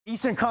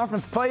Eastern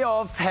Conference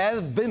playoffs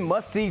have been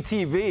must-see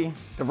TV.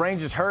 The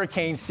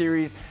Rangers-Hurricanes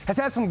series has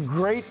had some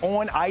great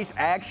on-ice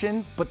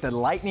action, but the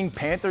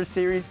Lightning-Panthers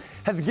series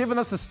has given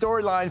us a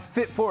storyline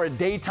fit for a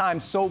daytime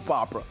soap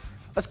opera.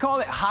 Let's call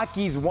it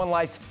hockey's One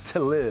Life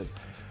to Live.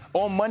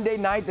 On Monday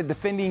night, the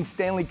defending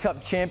Stanley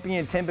Cup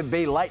champion Tampa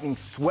Bay Lightning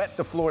swept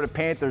the Florida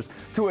Panthers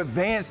to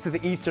advance to the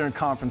Eastern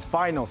Conference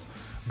Finals.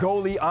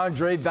 Goalie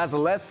Andrew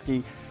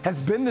Brunette has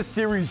been the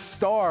series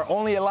star,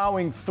 only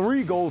allowing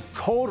 3 goals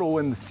total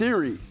in the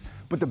series.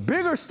 But the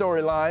bigger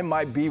storyline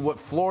might be what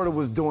Florida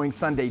was doing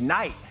Sunday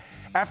night.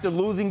 After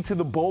losing to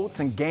the Bolts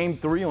in Game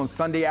 3 on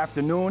Sunday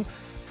afternoon,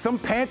 some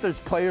Panthers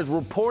players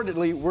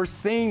reportedly were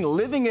seen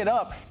living it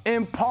up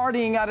and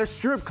partying at a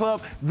strip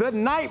club the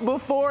night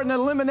before an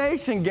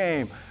elimination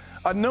game.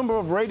 A number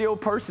of radio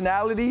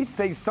personalities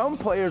say some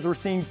players were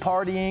seen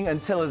partying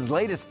until as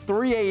late as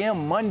 3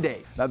 a.m.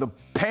 Monday. Now, the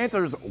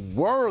Panthers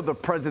were the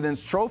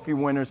President's Trophy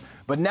winners,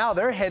 but now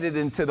they're headed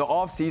into the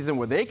offseason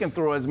where they can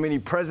throw as many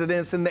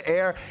presidents in the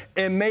air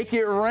and make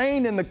it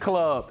rain in the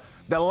club.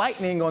 The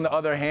Lightning, on the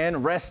other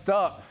hand, rest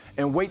up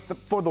and wait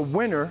for the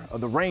winner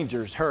of the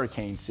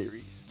Rangers-Hurricane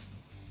series.